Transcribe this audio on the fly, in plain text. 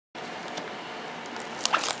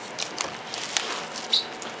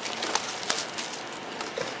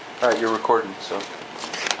Alright, you're recording, so.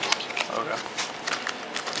 Okay.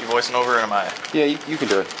 You voicing over or am I? Yeah, you can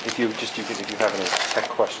do it. If you have any tech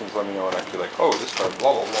questions, let me know and I can be like, oh, this card,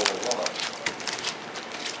 blah blah blah blah blah.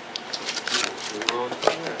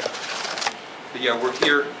 But yeah, we're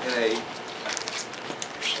here in a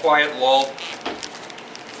quiet lull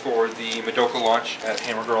for the Madoka launch at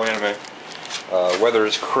Hammergirl Anime. Weather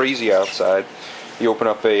is crazy outside. You open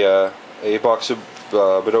up a box of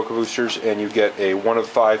Madoka boosters and you get a 1 of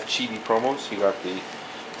 5 chibi promos. You got the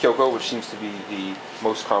Kyoko, which seems to be the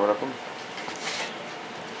most common of them.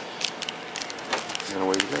 And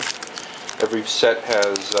away we go. Every set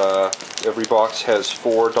has, every box has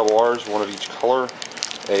 4 double Rs, 1 of each color.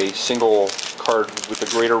 A single card with a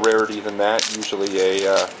greater rarity than that, usually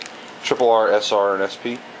a triple R, SR, and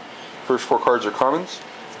SP. First 4 cards are commons.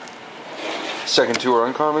 Second 2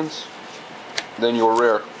 are uncommons. Then your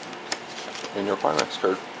rare and your climax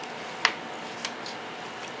card.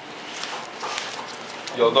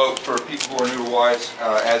 You'll note, for people who are new to WeiB,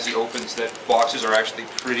 as he opens, that boxes are actually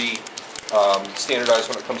pretty standardized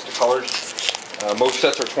when it comes to colors. Most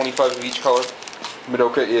sets are 25 of each color.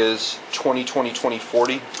 Madoka is 20, 20, 20,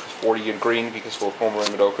 40. 40 in green because both Homer and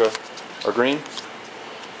Madoka are green.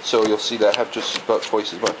 So you'll see that have just about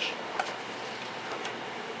twice as much.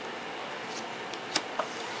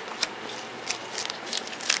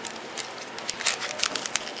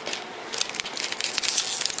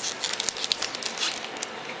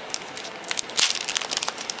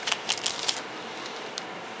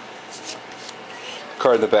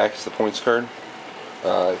 Card in the back is the points card.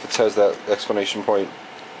 If it says that exclamation point,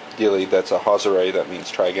 ideally that's a Hazare, that means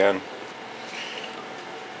try again.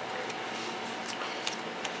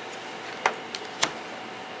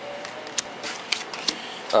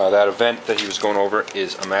 That event that he was going over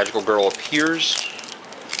is a magical girl appears.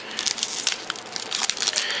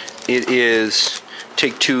 It is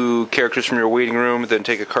take 2 characters from your waiting room, then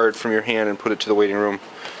take a card from your hand and put it to the waiting room.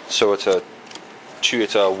 So it's a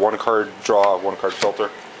 1 card draw, 1 card filter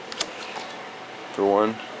for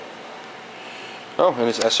 1. Oh, and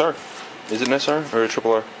it's SR. Is it an SR or a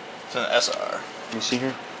triple R? It's an SR. Let me see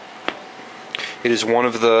here. It is 1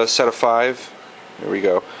 of the set of 5. There we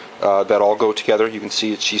go. That all go together. You can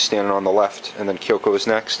see she's standing on the left, and then Kyoko is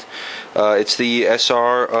next. It's the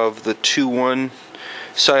SR of the 2/1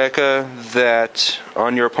 Sayaka that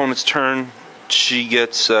on your opponent's turn she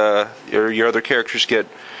gets, or your other characters get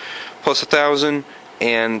plus 1,000,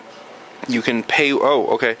 and you can pay. Oh,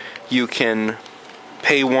 okay. You can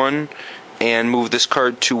pay 1 and move this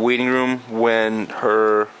card to waiting room when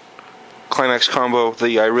her climax combo,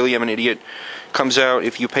 the I Really Am an Idiot, comes out.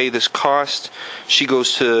 If you pay this cost, she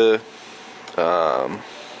goes to. Hold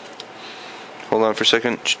on for a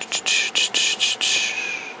second.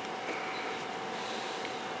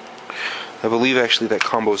 I believe actually that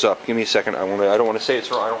combo's up. Give me a second. I don't want to say it's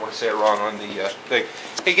wrong. I don't want to say it wrong on the thing.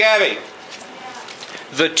 Hey, Gabby.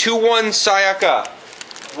 The 2/1 Sayaka.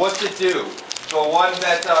 What's it do? The one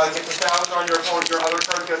that gets 1,000 on your opponent, your other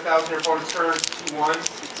card gets 1,000 on your opponent's turn. 2/1.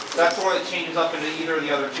 That's the one that changes up into either of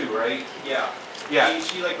the other 2, right? Yeah. Yeah.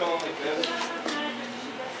 She like going like this.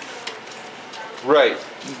 Right.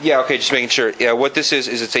 Yeah. Okay. Just making sure. Yeah. What this is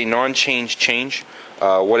it's a non-change change.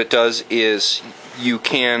 What it does is you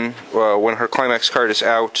can, when her climax card is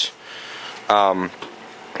out,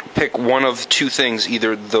 pick 1 of 2 things,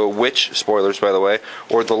 either the witch, spoilers by the way,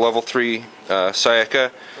 or the level 3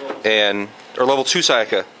 Sayaka, or level 2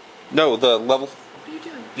 Sayaka. No, the level. What are you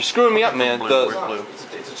doing? You're screwing me up, man. Blue.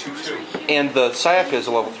 It's a 2/2. And the Sayaka is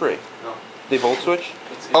a level 3. No. They both switch?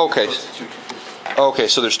 Okay. Okay,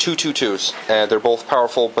 so there's 2 2/2s, and they're both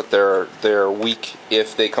powerful, but they're weak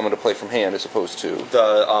if they come into play from hand, as opposed to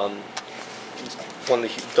the one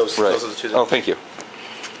of those right. Those are the 2. Oh, thank you.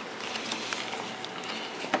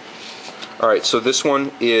 All right, so this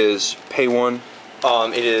one is pay 1.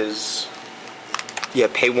 It is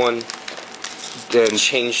pay 1. And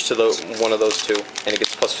change to one of those 2, and it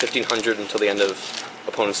gets plus 1,500 until the end of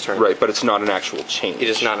opponent's turn. Right, but it's not an actual change. It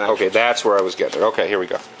is not an actual change. That's where I was getting it. Okay, here we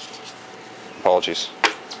go. Apologies.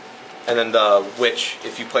 And then the witch,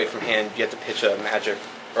 if you play it from hand, you have to pitch a magic,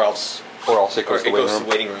 or else it goes to the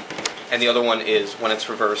waiting room. And the other one is when it's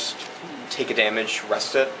reversed, take a damage,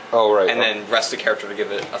 rest it. Oh, right. And then rest the character to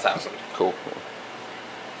give it 1,000. Cool.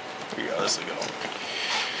 Here you go. This is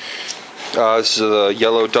the This is a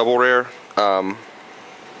yellow double rare.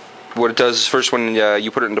 What it does is, first when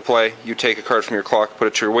you put it into play, you take a card from your clock, put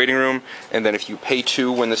it to your waiting room, and then if you pay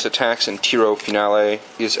 2 when this attacks and Tiro Finale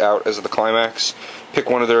is out as the climax, pick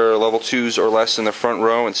 1 of their level 2s or less in the front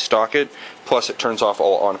row and stock it, plus it turns off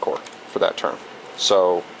all Encore for that turn.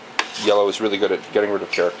 So yellow is really good at getting rid of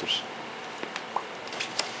characters.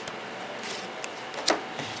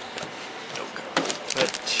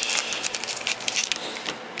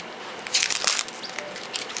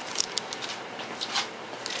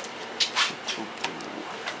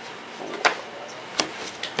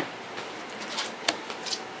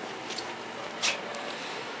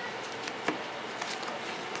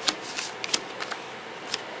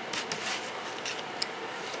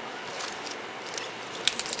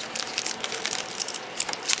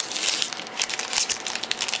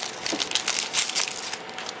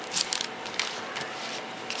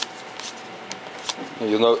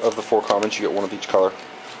 You'll note of the 4 commons, you get 1 of each color.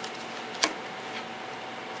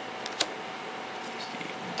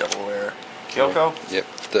 Double rare Kyoko. Yep.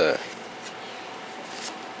 The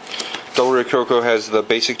double rare Kyoko has the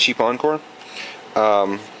basic cheap encore,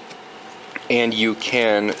 and you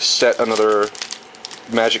can set another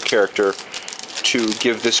magic character to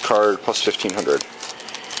give this card plus 1500.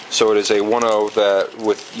 So it is a 1/0 that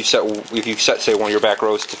with if you set say one of your back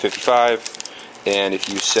rows to 55, and if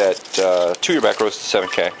you set 2 of your back rows to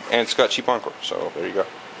 7k, and it's got cheap encore. So there you go.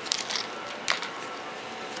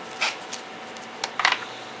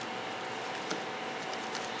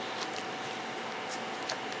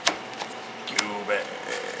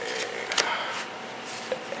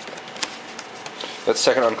 That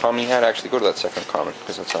second uncommon you had, actually go to that second uncommon,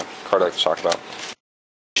 because that's a card I like to talk about.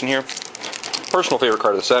 Here, personal favorite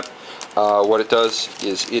card of the set. What it does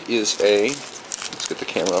is it is a, let's get the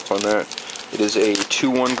camera up on that, it is a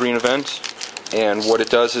 2/1 green event, and what it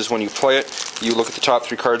does is when you play it, you look at the top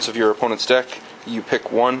 3 cards of your opponent's deck, you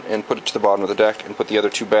pick one and put it to the bottom of the deck, and put the other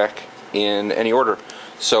 2 back in any order.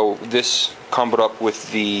 So this comboed up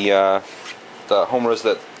with the homers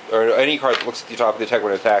that, or any card that looks at the top of the attack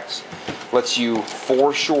when it attacks, lets you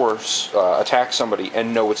for sure attack somebody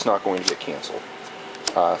and know it's not going to get canceled.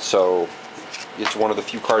 So it's one of the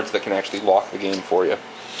few cards that can actually lock the game for you.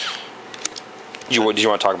 Did you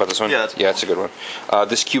want to talk about this one? Yeah, it's a good one.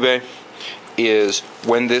 This Cube is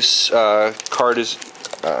when this card is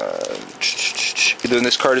when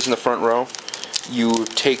this card is in the front row, you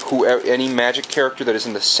take any magic character that is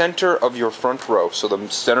in the center of your front row, so the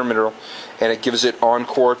center middle, and it gives it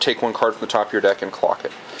encore, take 1 card from the top of your deck and clock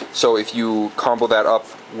it. So if you combo that up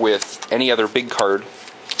with any other big card,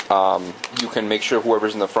 you can make sure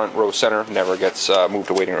whoever's in the front row center never gets moved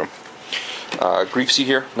to waiting room. Grief Seed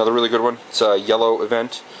here, another really good one. It's a yellow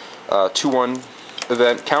event, 2/1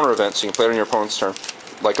 event, counter event, so you can play it on your opponent's turn,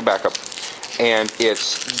 like a backup. And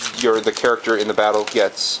it's the character in the battle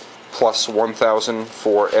gets plus 1,000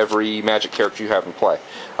 for every magic character you have in play.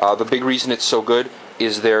 The big reason it's so good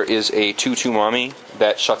is there is a 2/2 mommy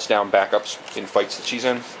that shuts down backups in fights that she's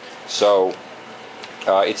in. So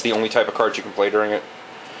it's the only type of card you can play during it.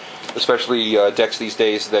 Especially decks these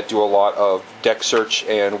days that do a lot of deck search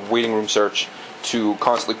and waiting room search to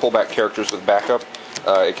constantly pull back characters with backup.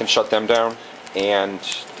 It can shut them down, and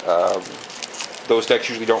those decks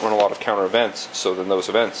usually don't run a lot of counter events, so then those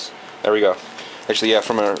events, there we go. Actually, yeah,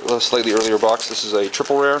 from a slightly earlier box, this is a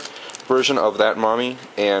triple rare version of that mommy,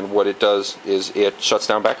 and what it does is it shuts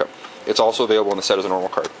down backup. It's also available in the set as a normal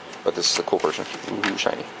card, but this is the cool version. Ooh,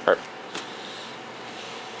 shiny. Alright.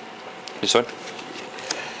 This one?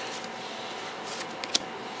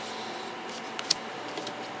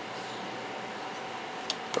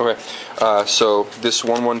 Okay, so this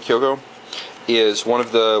 1/1 Kyoko is one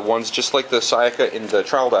of the ones just like the Sayaka in the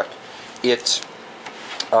trial deck. It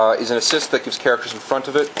is an assist that gives characters in front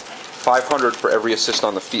of it 500 for every assist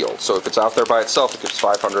on the field. So if it's out there by itself, it gives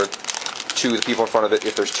 500 to the people in front of it.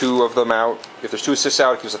 If there's 2 of them out, if there's 2 assists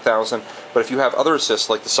out, it gives 1,000. But if you have other assists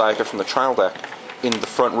like the Sayaka from the trial deck in the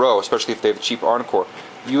front row, especially if they have a cheap encore,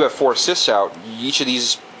 you have 4 assists out, each of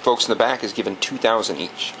these folks in the back is given 2,000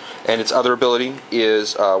 each. And its other ability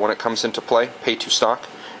is, when it comes into play, pay 2 stock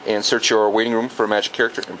and search your waiting room for a magic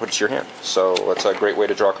character and put it to your hand. So that's a great way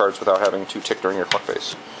to draw cards without having to tick during your clock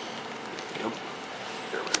phase. Yep.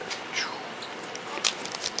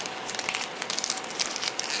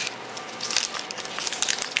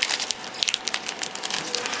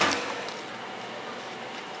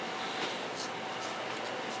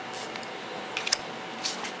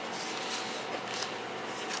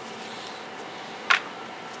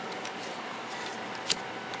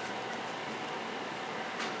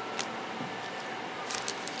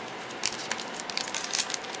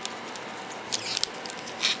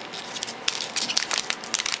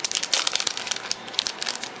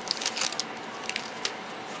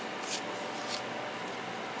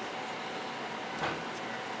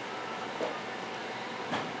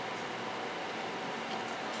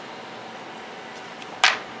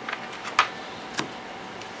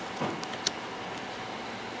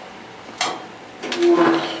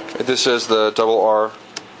 This is the double R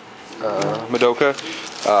Madoka.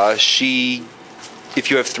 She, if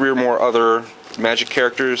you have 3 or more other magic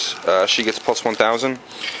characters, she gets plus 1,000.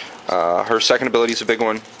 Her second ability is a big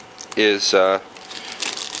one. Is when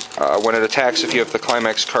it attacks, if you have the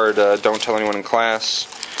climax card, Don't Tell Anyone in Class,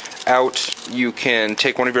 out, you can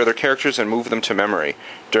take one of your other characters and move them to memory.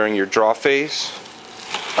 During your draw phase,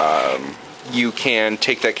 you can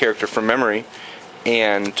take that character from memory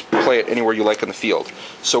and play it anywhere you like in the field.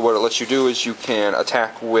 So what it lets you do is you can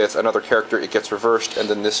attack with another character, it gets reversed, and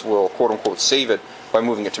then this will quote-unquote save it by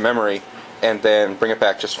moving it to memory, and then bring it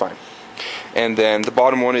back just fine. And then the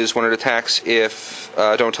bottom one is when it attacks if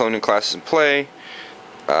don't tell any classes in play.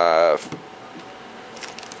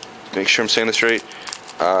 Make sure I'm saying this right.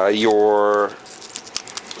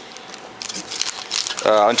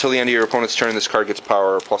 Until the end of your opponent's turn, this card gets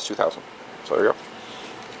power plus 2,000. So there you go.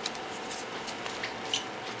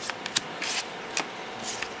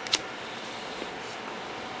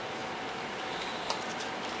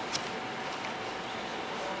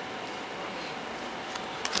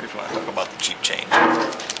 If you want to talk about the cheap change,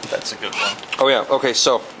 that's a good one. Oh yeah, okay,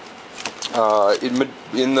 so in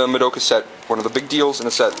the Madoka set, one of the big deals in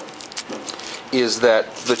the set is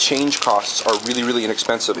that the change costs are really, really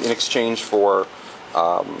inexpensive in exchange for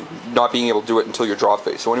not being able to do it until your draw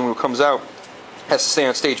phase. So anyone who comes out has to stay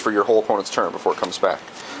on stage for your whole opponent's turn before it comes back.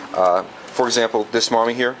 For example, this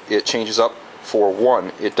mommy here, it changes up for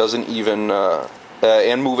 1. It doesn't even,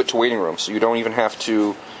 and move it to waiting room, so you don't even have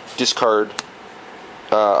to discard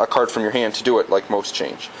a card from your hand to do it like most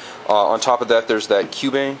change. On top of that, there's that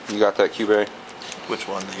cube. You got that cube? Which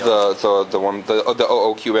one? The yellow? The one, the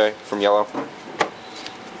OO cube from yellow.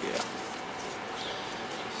 Yeah.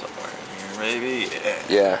 Somewhere in here, maybe.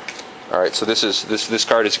 Yeah. All right. So this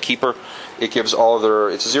card is a keeper. It gives all of their,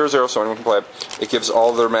 it's a 0/0, so anyone can play it. It gives all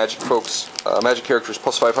of their magic folks, magic characters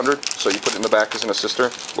plus 500. So you put it in the back as an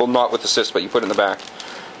assister. Well, not with assist, but you put it in the back.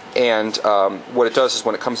 And what it does is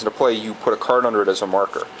when it comes into play, you put a card under it as a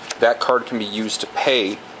marker. That card can be used to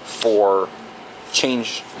pay for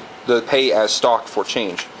change, the pay as stock for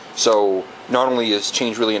change. So not only is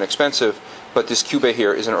change really inexpensive, but this cube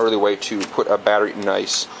here is an early way to put a battery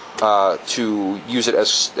to use it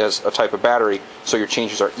as a type of battery, so your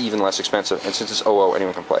changes are even less expensive. And since it's OO,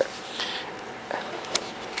 anyone can play it.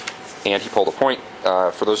 And he pulled a point.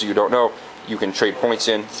 For those of you who don't know, you can trade points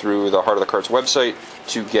in through the Heart of the Cards website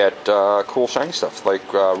to get cool shiny stuff.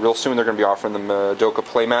 Like real soon they're going to be offering the Madoka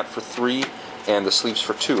playmat for 3 and the sleeves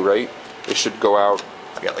for 2, right? They should go out.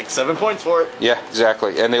 I got like 7 points for it. Yeah,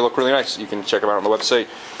 exactly. And they look really nice. You can check them out on the website.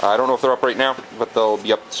 I don't know if they're up right now, but they'll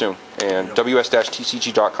be up soon. And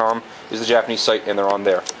ws-tcg.com is the Japanese site, and they're on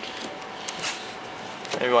there.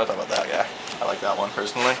 Maybe we want to talk about that guy. I like that one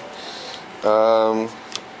personally.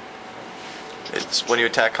 It's when you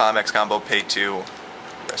attack Climax combo, pay 2,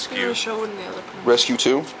 rescue. Show in the other part. Rescue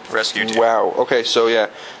 2? Rescue 2. Wow. Okay, so yeah,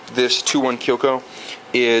 this 2/1 Kyoko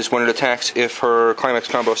is when it attacks if her Climax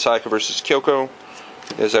combo Sayaka versus Kyoko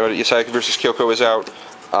is out. Sayaka versus Kyoko is out.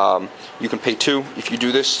 You can pay 2. If you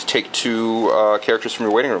do this, take 2 characters from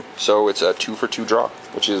your waiting room. So it's a 2-for-2 draw,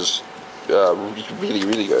 which is really,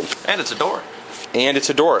 really good. And it's a door. And it's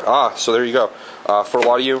a door. So there you go. For a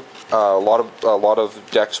lot of you, a lot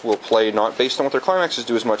of decks will play not based on what their climaxes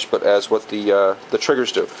do as much, but as what the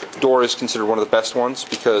triggers do. Door is considered one of the best ones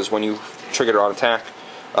because when you trigger it on attack,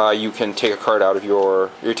 you can take a card out of you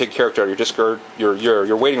take a character out of your discard,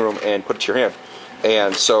 your waiting room, and put it to your hand.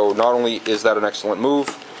 And so not only is that an excellent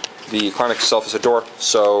move, the climax itself is a door.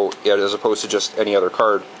 So as opposed to just any other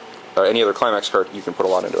card, any other climax card, you can put a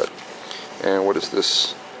lot into it. And what is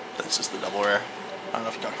this? That's just the double rare. I don't know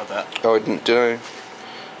if you talked about that. Oh, I didn't, did I?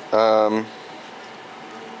 I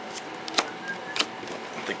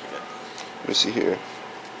think you did. Let me see here.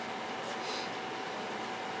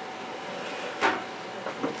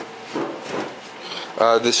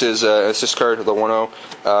 This is assist card, the 1/0.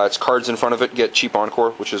 It's cards in front of it get cheap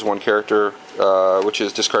encore, which is 1 character, which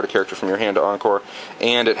is discard a character from your hand to encore.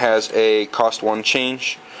 And it has a cost 1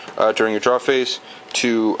 change during your draw phase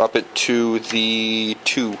to up it to the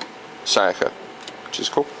 2 Sayaka, which is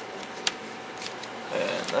cool.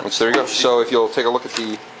 And So there you go. So if you'll take a look at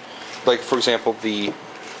the, like for example, the,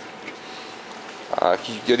 are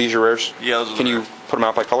these your rares? Yeah, those are Can the you rares. put them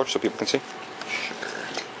out by color so people can see? Sure.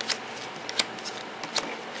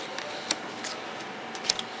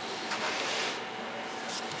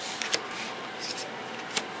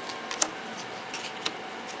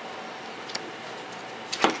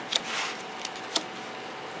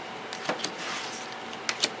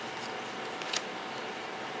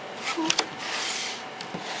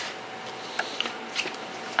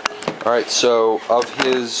 Alright, so of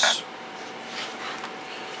his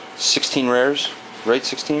 16 rares, right?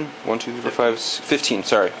 16? 1, 2, 3, 4, 5, 15.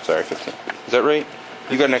 Sorry, 15. Is that right?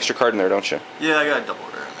 You got an extra card in there, don't you? Yeah, I got a double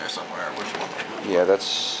rare in there somewhere. Which one? Yeah,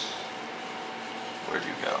 that's... Where'd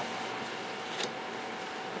you go?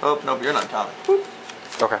 Oh, nope, you're not common. Boop.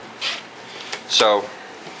 Okay. So,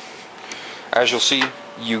 as you'll see,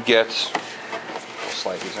 you get... I'll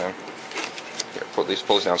slide these down. Here, pull these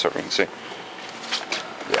down so everyone can see.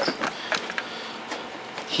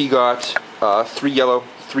 he got 3 yellow,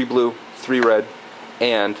 3 blue, 3 red,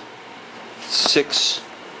 and 6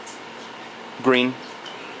 green.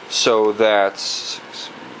 So that's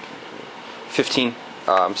 15.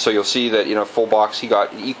 So you'll see that, you know, full box he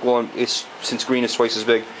got equal. Since green is twice as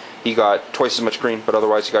big, he got twice as much green, but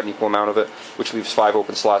otherwise he got an equal amount of it, which leaves 5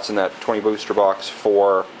 open slots in that 20 booster box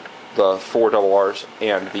for the 4 double R's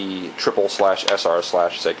and the triple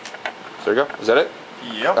 /SR/SIG. So there you go. Is that it?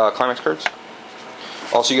 Yep. Climax cards.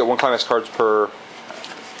 Also, you get 1 climax card per.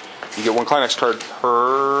 You get 1 climax card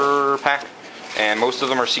per pack, and most of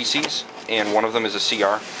them are CCs, and 1 of them is a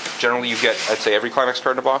CR. Generally, you get, I'd say, every climax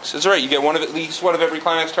card in a box. Is that right? You get at least one of every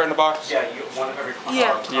climax card in a box. Yeah, you get 1 of every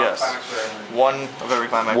Yes. climax card. 1 of every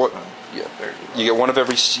climax. Yeah. You get 1 of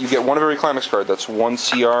every. You get 1 of every climax card. That's 1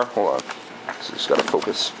 CR. Hold on. Just gotta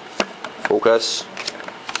focus. Focus.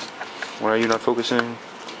 Why are you not focusing?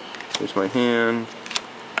 Here's my hand.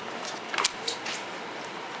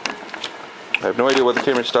 I have no idea why the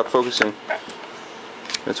camera stopped focusing.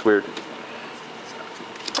 That's weird.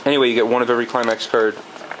 Anyway, you get 1 of every climax card.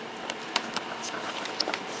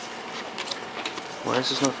 Why is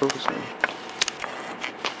this not focusing?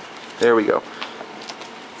 There we go.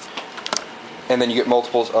 And then you get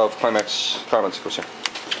multiples of climax comments. Goes here.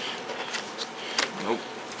 Nope.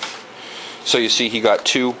 So you see he got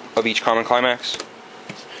 2 of each common climax,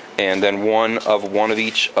 and then 1 of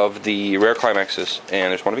each of the rare climaxes,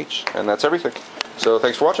 and there's 1 of each, and that's everything. So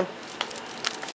thanks for watching.